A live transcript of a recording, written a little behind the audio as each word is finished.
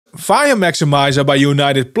FireMaximizer by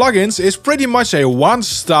United Plugins is pretty much a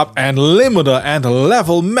one-stop and limiter and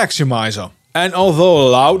level maximizer. And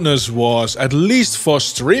although loudness wars, at least for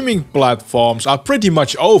streaming platforms, are pretty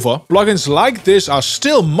much over, plugins like this are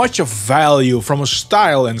still much of value from a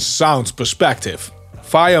style and sound perspective.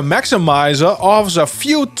 FireMaximizer offers a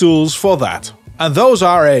few tools for that. And those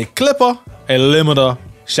are a clipper, a limiter,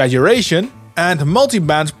 saturation, and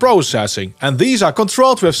multiband processing, and these are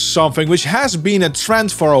controlled with something which has been a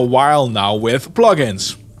trend for a while now with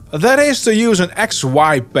plugins. That is to use an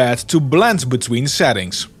XY pad to blend between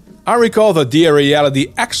settings. I recall the Dear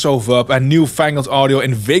Reality Exoverb and Newfangled Audio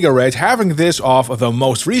Invigorate having this off the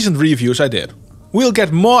most recent reviews I did. We'll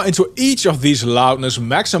get more into each of these loudness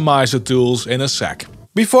maximizer tools in a sec.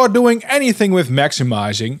 Before doing anything with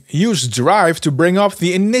maximizing, use Drive to bring up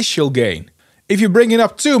the initial gain. If you bring it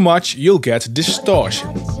up too much, you'll get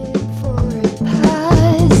distortion.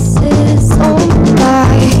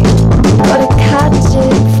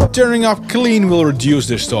 Turning up clean will reduce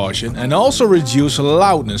distortion and also reduce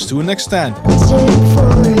loudness to an extent.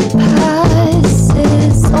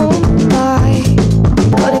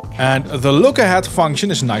 And the look ahead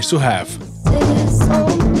function is nice to have.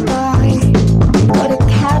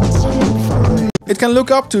 It can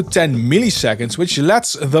look up to 10 milliseconds, which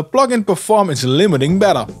lets the plugin perform its limiting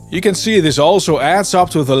better. You can see this also adds up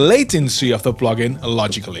to the latency of the plugin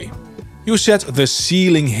logically. You set the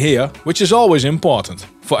ceiling here, which is always important.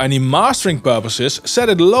 For any mastering purposes, set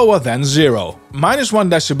it lower than 0. -1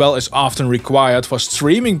 decibel is often required for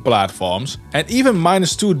streaming platforms and even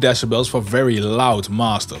 -2 decibels for very loud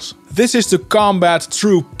masters. This is to combat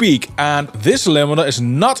true peak, and this limiter is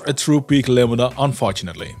not a true peak limiter,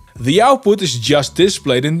 unfortunately. The output is just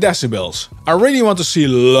displayed in decibels. I really want to see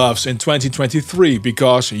loves in 2023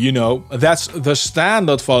 because, you know, that's the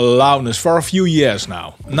standard for loudness for a few years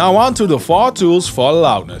now. Now on to the 4 tools for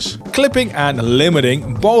loudness. Clipping and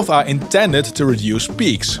limiting both are intended to reduce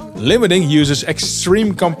peaks. Limiting uses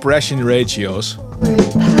extreme compression ratios.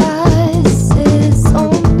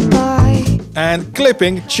 And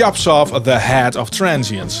clipping chops off the head of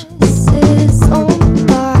transients.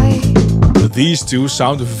 These two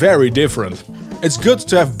sound very different. It's good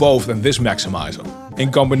to have both in this maximizer.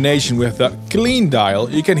 In combination with the clean dial,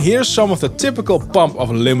 you can hear some of the typical pump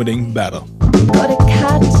of limiting better.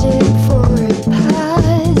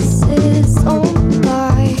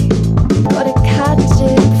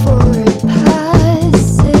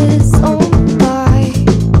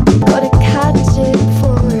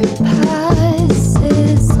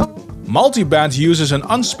 Multiband uses an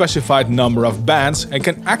unspecified number of bands and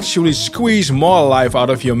can actually squeeze more life out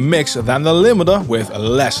of your mix than the limiter with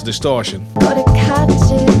less distortion.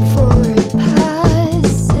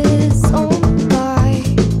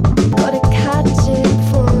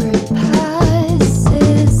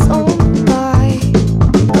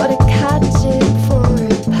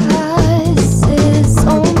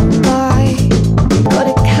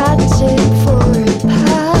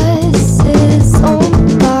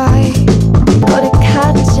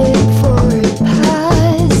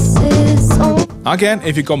 Again,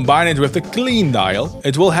 if you combine it with the clean dial,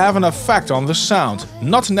 it will have an effect on the sound,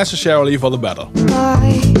 not necessarily for the better.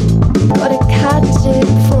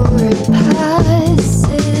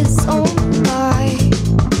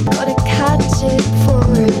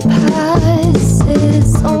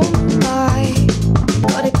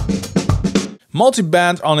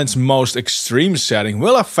 Multiband on its most extreme setting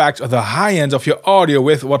will affect the high end of your audio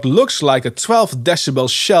with what looks like a 12 decibel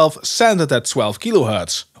shelf centered at 12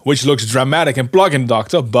 kHz. Which looks dramatic in Plugin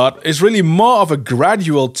Doctor, but is really more of a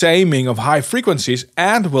gradual taming of high frequencies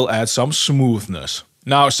and will add some smoothness.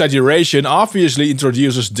 Now, saturation obviously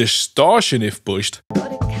introduces distortion if pushed.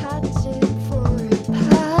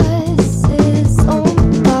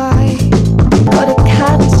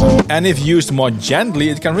 And if used more gently,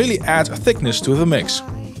 it can really add thickness to the mix.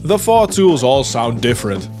 The 4 tools all sound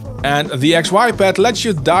different. And the XY pad lets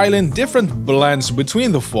you dial in different blends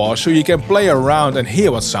between the 4 so you can play around and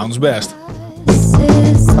hear what sounds best.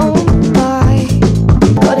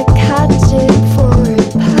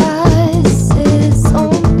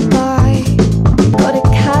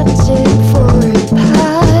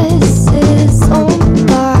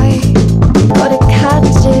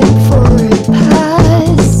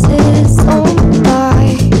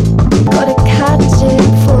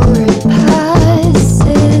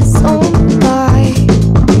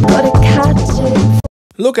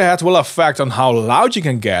 Look ahead will affect on how loud you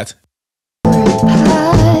can get.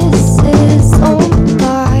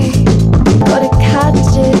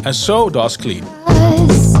 And so does clean.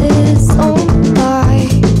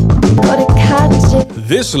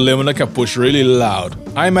 This limiter can push really loud.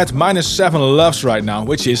 I'm at -7 LUFS right now,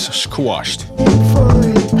 which is squashed.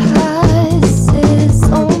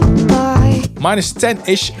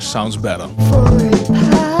 -10-ish sounds better.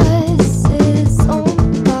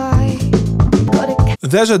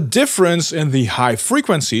 There's a difference in the high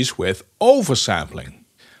frequencies with oversampling.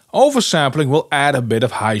 Oversampling will add a bit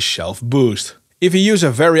of high shelf boost. If you use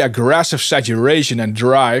a very aggressive saturation and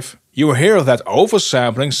drive, you will hear that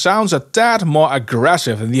oversampling sounds a tad more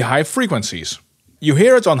aggressive than the high frequencies. You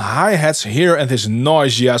hear it on hi-hats here in this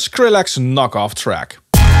noisy Skrillex knockoff track.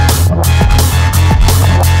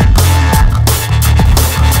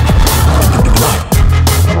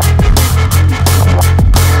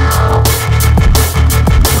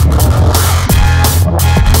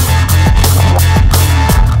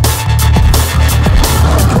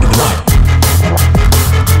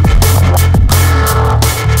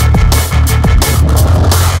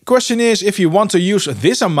 Question is if you want to use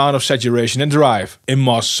this amount of saturation and drive. In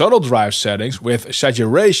more subtle drive settings with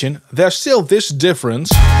saturation, there's still this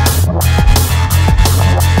difference.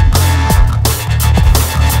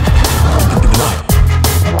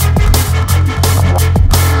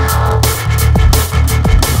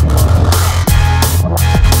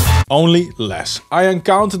 Only less. I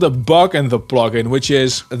encountered a bug in the plugin, which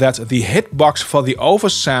is that the hitbox for the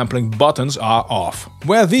oversampling buttons are off.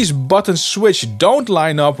 Where these button switch don't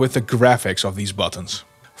line up with the graphics of these buttons.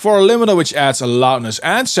 For a limiter which adds a loudness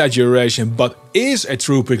and saturation but is a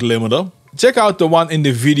true peak limiter, check out the one in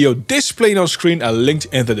the video displayed on screen and linked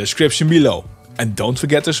in the description below. And don't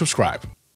forget to subscribe.